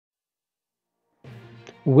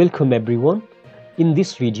Welcome everyone. In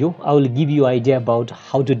this video, I will give you idea about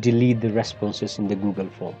how to delete the responses in the Google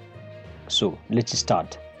form. So let's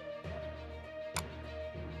start.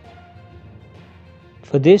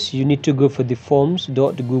 For this, you need to go for the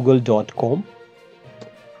forms.google.com.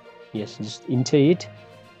 Yes, just enter it.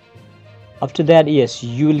 After that, yes,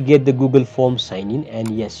 you will get the Google form sign in,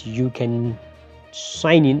 and yes, you can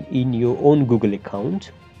sign in your own Google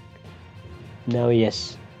account. Now,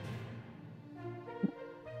 yes,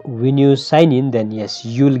 when you sign in, then yes,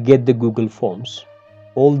 you'll get the Google forms,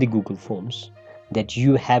 all the Google forms that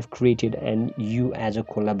you have created and you as a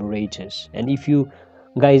collaborators. And if you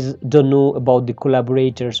guys don't know about the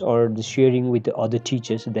collaborators or the sharing with the other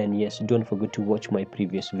teachers, then yes, don't forget to watch my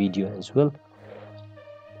previous video as well.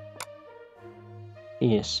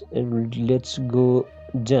 Yes, let's go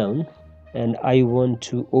down, and I want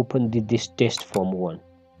to open this test form one.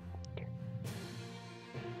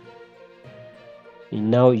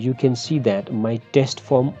 Now you can see that my test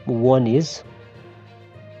form 1 is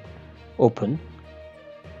open.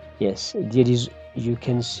 Yes, there is, you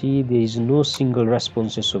can see there is no single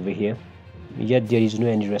responses over here, yet there is no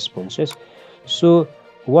any responses. So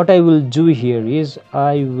what I will do here is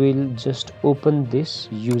I will just open this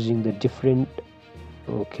using the different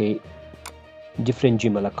Gmail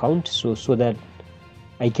account, so that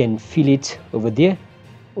I can fill it over there.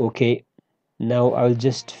 Okay, now I'll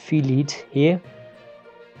just fill it here.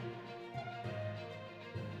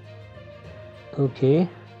 Okay,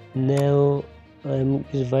 now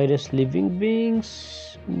is virus living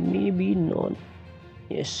beings? Maybe not.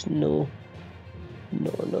 Yes, no.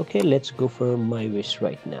 Okay, let's go for my wish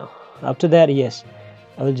right now. After that, yes,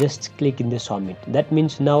 I will just click in the submit. That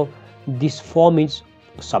means now this form is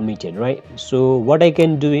submitted, right? So what I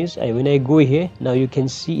can do is when I go here, now you can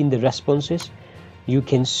see in the responses, you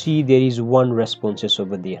can see there is one responses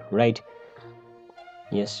over there, right?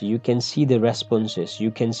 Yes, you can see the responses,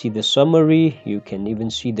 you can see the summary, you can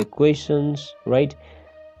even see the questions, right?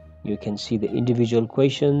 You can see the individual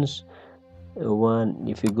questions. One,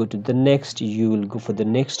 if you go to the next, you will go for the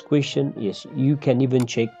next question. Yes, you can even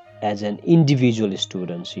check as an individual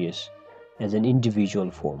students. Yes, as an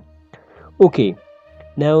individual form. Okay,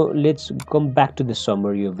 now let's come back to the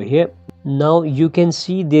summary over here. Now you can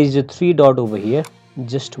see there is a 3 dot over here.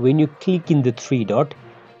 Just when you click in the 3 dot,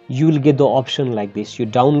 you will get the option like this. You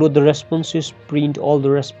download the responses, print all the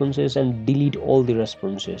responses, and delete all the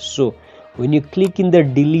responses. So when you click in the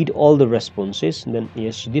delete all the responses, then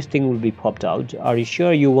yes, this thing will be popped out. Are you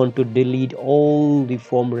sure you want to delete all the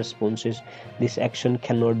form responses? This action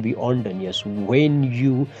cannot be undone. Yes, when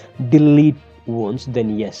you delete once,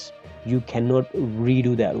 then yes, you cannot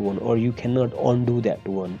redo that one, or you cannot undo that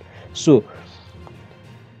one. So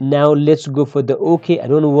now let's go for the okay. I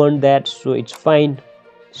don't want that, so it's fine.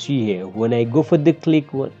 See here, when I go for the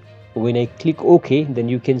click one, when I click OK, then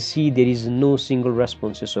you can see there is no single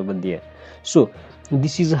responses over there. So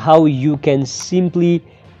this is how you can simply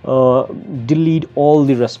delete all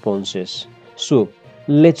the responses. So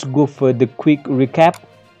let's go for the quick recap.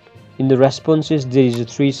 In the responses, there is a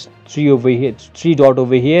three over here, 3 dot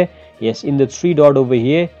over here. Yes, in the 3 dot over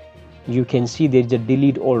here, you can see there is a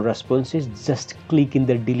delete all responses. Just click in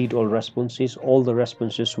the delete all responses, all the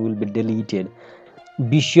responses will be deleted.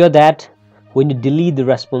 Be sure that when you delete the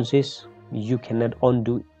responses, you cannot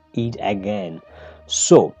undo it again.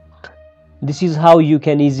 So this is how you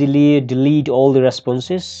can easily delete all the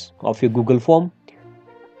responses of your Google form.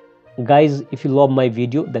 Guys, if you love my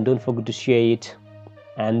video, then don't forget to share it,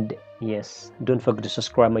 and yes, don't forget to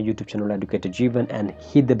subscribe my YouTube channel Educator Jeevan, and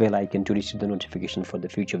hit the bell icon to receive the notification for the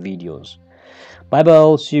future videos. Bye bye,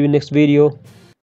 I'll see you in next video.